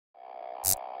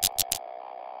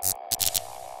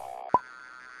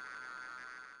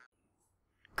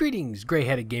Greetings,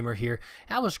 gray-headed gamer here.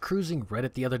 I was cruising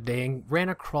Reddit the other day and ran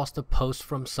across a post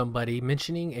from somebody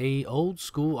mentioning a old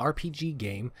school RPG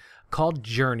game called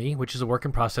Journey, which is a work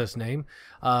in process name,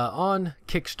 on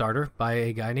Kickstarter by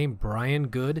a guy named Brian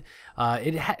Good.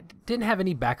 It didn't have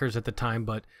any backers at the time,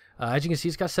 but as you can see,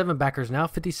 it's got 7 backers now,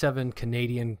 57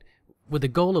 Canadian, with a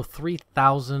goal of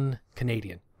 3,000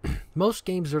 Canadian. Most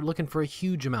games are looking for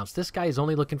huge amounts. This guy is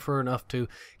only looking for enough to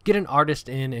get an artist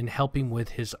in and help him with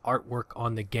his artwork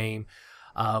on the game.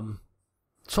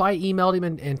 So I emailed him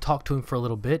and talked to him for a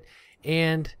little bit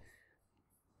and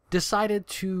decided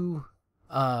to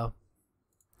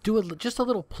do just a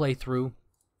little playthrough.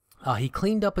 He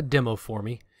cleaned up a demo for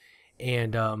me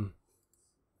and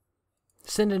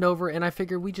sent it over, and I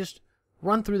figured we just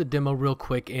run through the demo real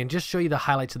quick and just show you the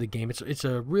highlights of the game. It's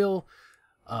a real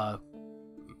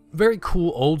very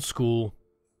cool old school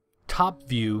top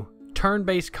view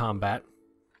turn-based combat.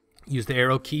 Use the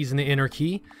arrow keys and the enter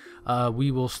key.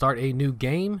 We will start a new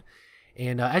game,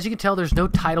 and as you can tell, there's no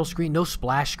title screen, no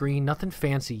splash screen, nothing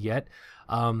fancy yet.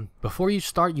 Before you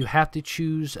start, you have to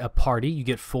choose a party. You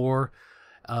get 4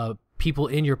 people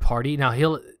in your party. Now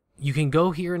you can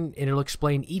go here and it'll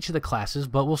explain each of the classes,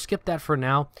 but we'll skip that for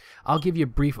now. I'll give you a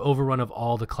brief overrun of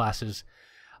all the classes.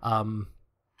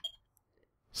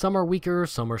 Some are weaker,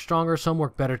 some are stronger, some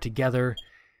work better together.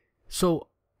 So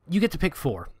you get to pick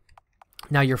 4.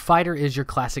 Now your fighter is your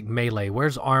classic melee,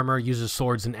 wears armor, uses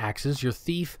swords and axes. Your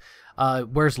thief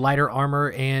wears lighter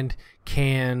armor and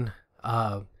can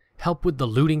help with the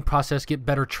looting process, get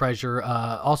better treasure,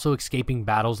 also escaping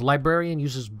battles. Librarian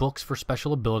uses books for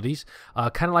special abilities,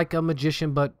 kind of like a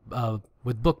magician but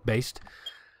with book based.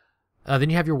 Then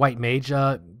you have your white mage,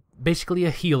 basically a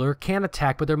healer, can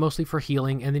attack, but they're mostly for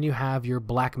healing. And then you have your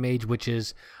black mage, which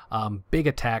is big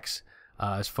attacks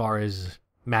as far as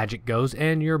magic goes,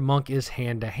 and your monk is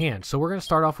hand to hand. So we're going to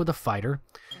start off with a fighter.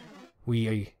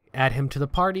 We add him to the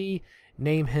party,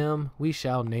 name him. We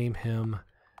shall name him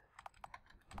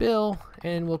Bill,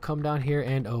 and we'll come down here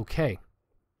and OK.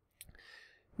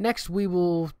 Next we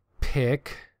will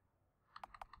pick,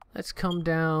 let's come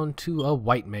down to a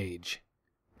white mage.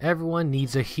 Everyone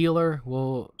needs a healer.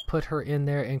 We'll put her in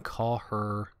there and call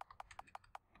her,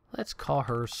 let's call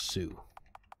her Sue.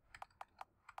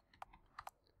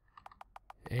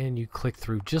 And you click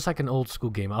through just like an old school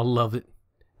game. I love it.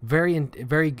 Very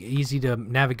easy to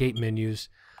navigate menus.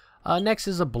 Next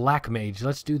is a black mage.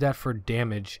 Let's do that for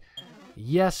damage.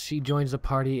 Yes, she joins the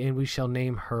party, and we shall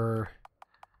name her,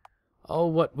 oh,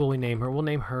 what will we name her? We'll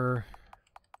name her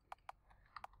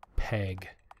Peg.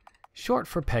 Short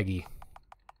for Peggy.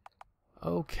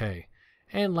 Okay.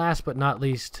 And last but not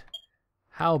least,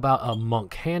 how about a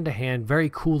monk? Hand to hand, very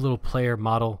cool little player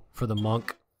model for the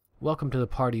monk. Welcome to the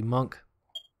party, monk.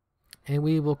 And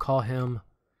we will call him,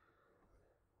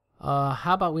 how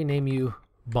about we name you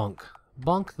Bunk?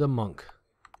 Bunk the monk.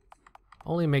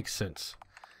 Only makes sense.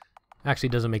 Actually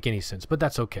doesn't make any sense, but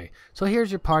that's okay. So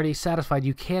here's your party. Satisfied.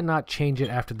 You cannot change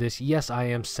it after this. Yes, I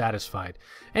am satisfied.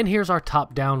 And here's our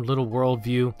top-down little world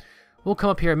view. We'll come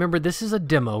up here. Remember, this is a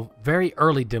demo, very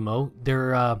early demo.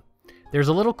 There's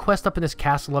a little quest up in this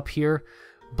castle up here,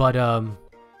 but I'm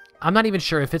not even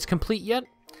sure if it's complete yet.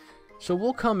 So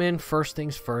we'll come in first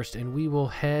things first, and we will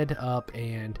head up,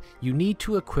 and you need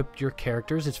to equip your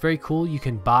characters. It's very cool. You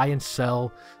can buy and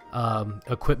sell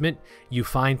equipment. You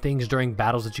find things during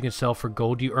battles that you can sell for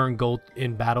gold. You earn gold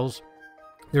in battles.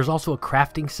 There's also a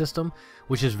crafting system,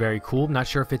 which is very cool. I'm not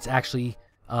sure if it's actually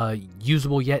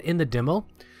usable yet in the demo.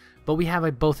 But we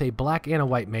have both a black and a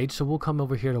white mage, so we'll come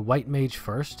over here to white mage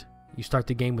first. You start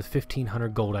the game with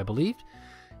 1,500 gold, I believe.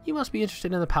 You must be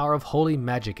interested in the power of holy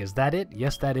magic. Is that it?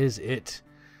 Yes, that is it.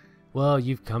 Well,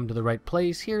 you've come to the right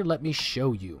place. Here, let me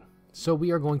show you. So we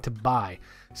are going to buy.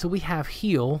 So we have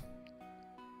heal,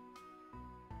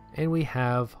 and we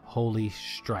have holy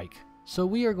strike. So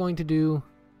we are going to do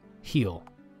heal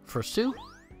for Sue.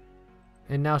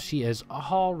 And now she has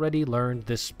already learned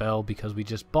this spell because we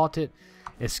just bought it.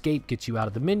 Escape gets you out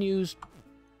of the menus.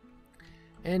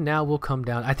 And now we'll come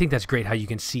down. I think that's great how you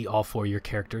can see all 4 of your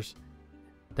characters.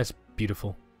 That's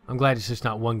beautiful. I'm glad it's just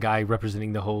not one guy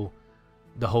representing the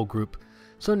whole group.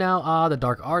 So now the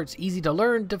dark arts, easy to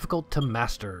learn, difficult to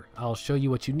master. I'll show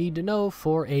you what you need to know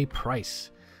for a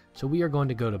price. So we are going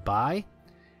to go to buy,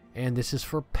 and this is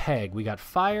for Peg. We got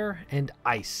fire and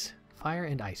ice. Fire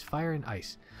and ice. Fire and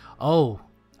ice. Oh,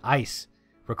 ice.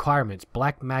 Requirements.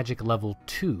 Black magic level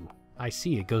 2. I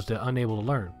see. It goes to unable to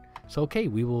learn. So okay,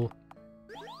 we will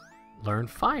learn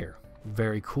fire.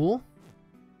 Very cool.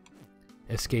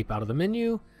 Escape out of the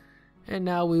menu. And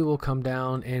now we will come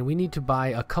down, and we need to buy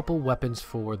a couple weapons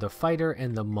for the fighter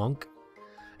and the monk.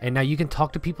 And now you can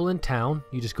talk to people in town.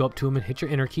 You just go up to them and hit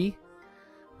your enter key.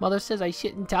 Mother says I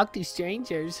shouldn't talk to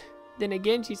strangers. Then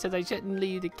again, she says I shouldn't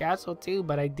leave the castle too,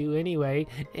 but I do anyway.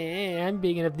 I'm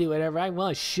big enough to do whatever I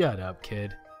want. Shut up,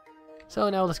 kid. So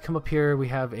now let's come up here. We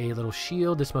have a little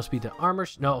shield. This must be the armor.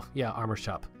 No, yeah, armor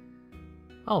shop.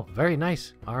 Oh, very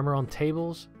nice. Armor on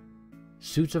tables.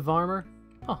 Suits of armor.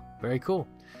 Oh, very cool.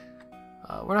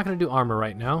 We're not going to do armor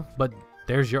right now, but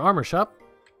there's your armor shop.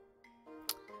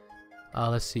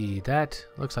 Let's see. That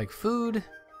looks like food.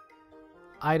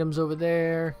 Items over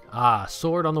there. Ah,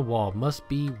 sword on the wall. Must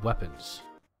be weapons.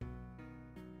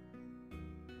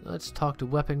 Let's talk to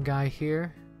weapon guy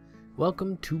here.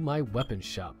 Welcome to my weapon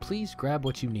shop. Please grab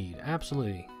what you need.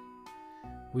 Absolutely.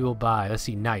 We will buy. Let's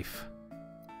see. Knife.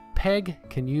 Peg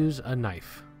can use a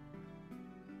knife.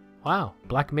 Wow.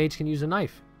 Black mage can use a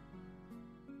knife.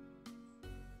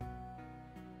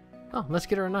 Oh, let's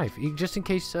get her a knife. Just in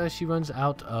case she runs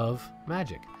out of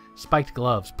magic. Spiked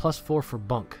gloves. +4 for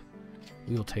bunk.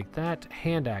 We will take that.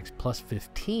 Hand axe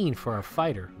 +15 for our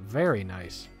fighter. Very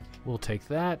nice. We'll take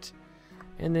that.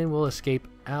 And then we'll escape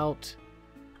out.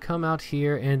 Come out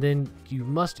here. And then you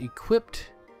must equip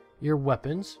your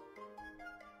weapons.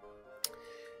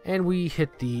 And we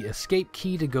hit the escape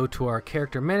key to go to our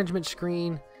character management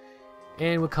screen.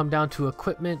 And we'll come down to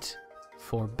equipment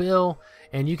for Bill.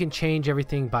 And you can change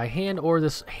everything by hand or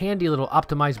this handy little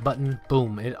optimize button.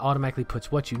 Boom. It automatically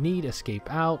puts what you need.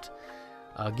 Escape out.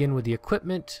 Again with the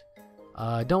equipment.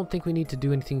 I don't think we need to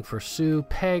do anything for Sue.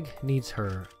 Peg needs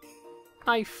her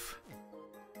knife.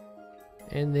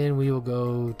 And then we will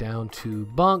go down to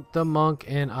Bunk the monk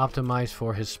and optimize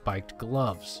for his spiked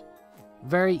gloves.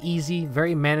 Very easy,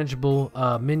 very manageable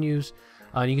menus.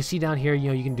 You can see down here,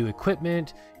 you can do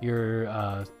equipment.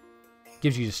 Your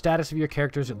gives you the status of your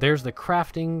characters. There's the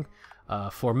crafting,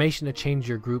 formation to change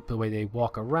your group the way they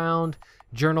walk around.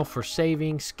 Journal for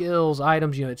saving, skills,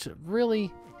 items. It's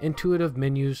really intuitive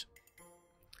menus.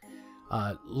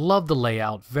 Love the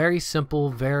layout. Very simple,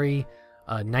 very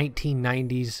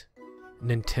 1990s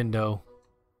Nintendo.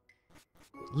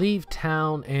 Leave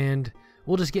town and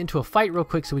we'll just get into a fight real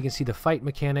quick so we can see the fight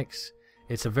mechanics.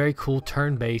 It's a very cool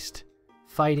turn-based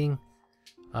fighting.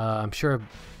 I'm sure,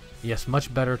 yes,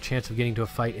 much better chance of getting to a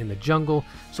fight in the jungle.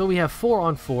 So we have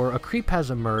 4-on-4. A creep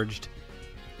has emerged.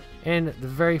 And the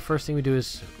very first thing we do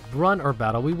is run or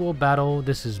battle. We will battle.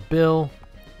 This is Bill.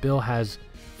 Bill has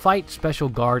fight, special,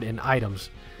 guard, and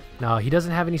items. Now, he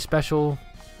doesn't have any special,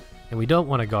 and we don't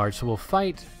want a guard, so we'll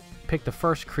fight. Pick the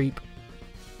first creep.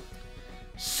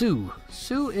 Sue.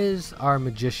 Sue is our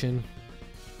magician.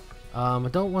 I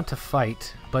don't want to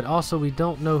fight, but also we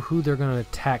don't know who they're going to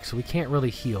attack, so we can't really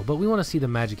heal. But we want to see the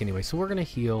magic anyway, so we're going to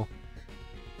heal.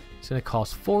 It's going to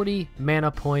cost 40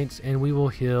 mana points, and we will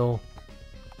heal...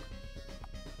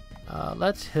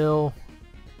 let's heal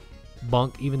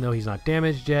Bunk, even though he's not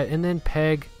damaged yet. And then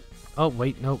Peg. Oh,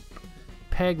 wait, nope.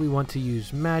 Peg, we want to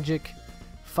use magic.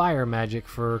 Fire magic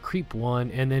for creep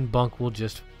 1. And then Bunk will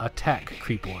just attack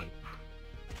creep 1.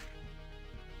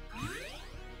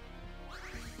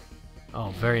 Oh,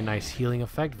 very nice healing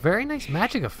effect. Very nice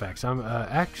magic effects. I'm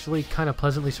actually kind of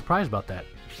pleasantly surprised about that.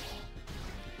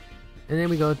 And then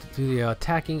we go to the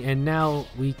attacking. And now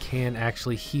we can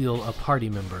actually heal a party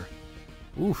member.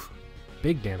 Oof.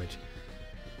 Big damage.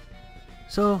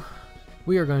 So,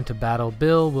 we are going to battle.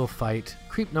 Bill will fight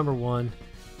creep number 1.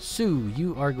 Sue,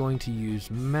 you are going to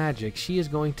use magic. She is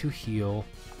going to heal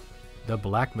the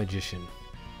Black Magician.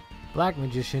 Black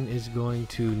Magician is going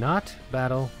to not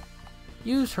battle.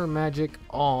 Use her magic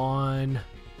on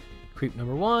creep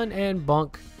number 1 and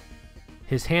Bunk.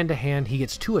 His hand-to-hand, he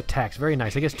gets 2 attacks. Very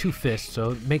nice. I guess 2 fists,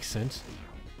 so it makes sense.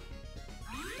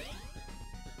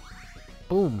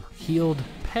 Boom. Healed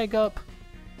Peg up.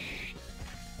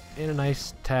 And a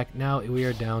nice attack. Now we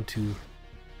are down to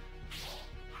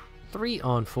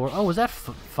 3-on-4. Oh, was that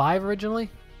 5 originally?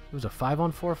 It was a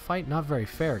 5-on-4 fight? Not very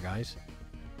fair, guys.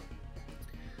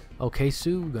 Okay,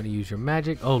 Sue, we're going to use your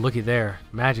magic. Oh, looky there.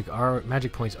 Magic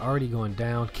points already going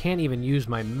down. Can't even use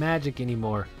my magic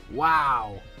anymore.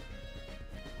 Wow.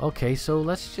 Okay, so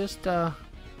let's just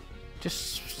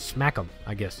smack them,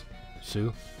 I guess.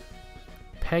 Sue.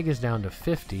 Peg is down to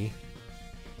 50.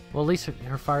 Well, at least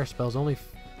her fire spell's only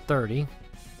 30.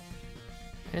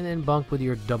 And then Bunk with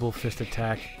your double fist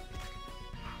attack.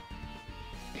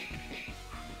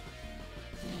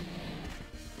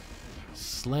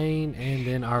 Slain, and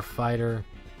then our fighter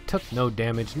took no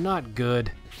damage. Not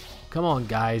good. Come on,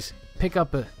 guys. Pick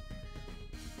up the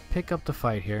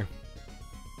fight here.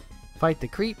 Fight the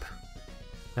creep.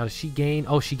 Now does she gain?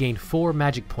 Oh, she gained 4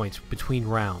 magic points between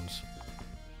rounds.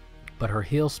 but her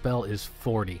heal spell is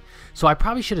 40. So I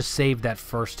probably should have saved that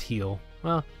first heal.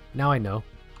 Well, now I know.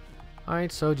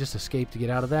 Alright, so just escape to get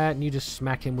out of that, and you just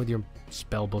smack him with your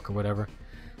spell book or whatever.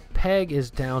 Peg is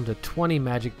down to 20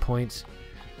 magic points,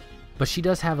 but she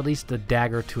does have at least a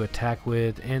dagger to attack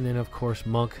with, and then of course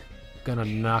Monk gonna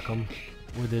knock him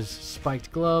with his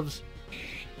spiked gloves.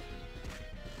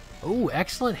 Ooh,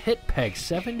 excellent hit, Peg,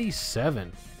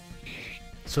 77.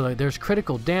 So there's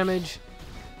critical damage.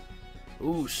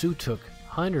 Ooh, Sue took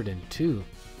 102.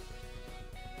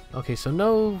 Okay, so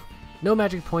no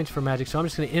magic points for magic, so I'm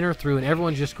just going to enter through, and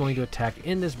everyone's just going to attack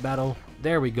in this battle.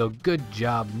 There we go. Good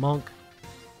job, Monk.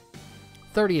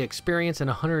 30 experience and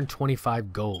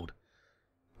 125 gold.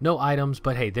 No items,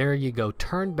 but hey, there you go.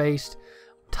 Turn-based,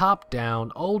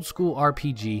 top-down, old-school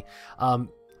RPG.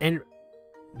 And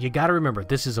you got to remember,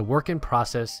 this is a work in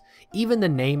process. Even the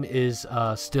name is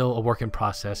still a work in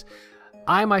process.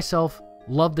 I myself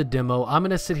love the demo. I'm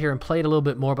going to sit here and play it a little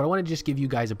bit more, but I want to just give you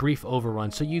guys a brief overrun.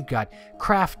 So you've got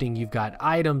crafting, you've got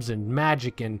items and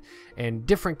magic and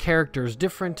different characters,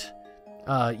 different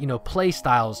play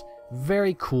styles.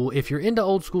 Very cool. If you're into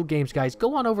old school games, guys,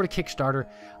 go on over to Kickstarter.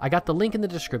 I got the link in the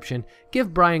description.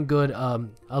 Give Brian Good a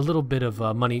little bit of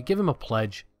money. Give him a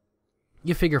pledge.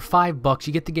 You figure $5,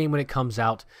 you get the game when it comes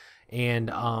out,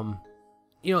 and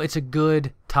it's a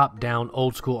good top-down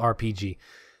old school RPG.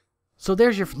 So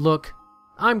there's your look.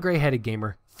 I'm Gray-Headed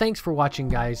Gamer. Thanks for watching,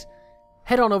 guys.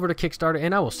 Head on over to Kickstarter,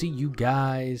 and I will see you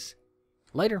guys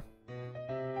later.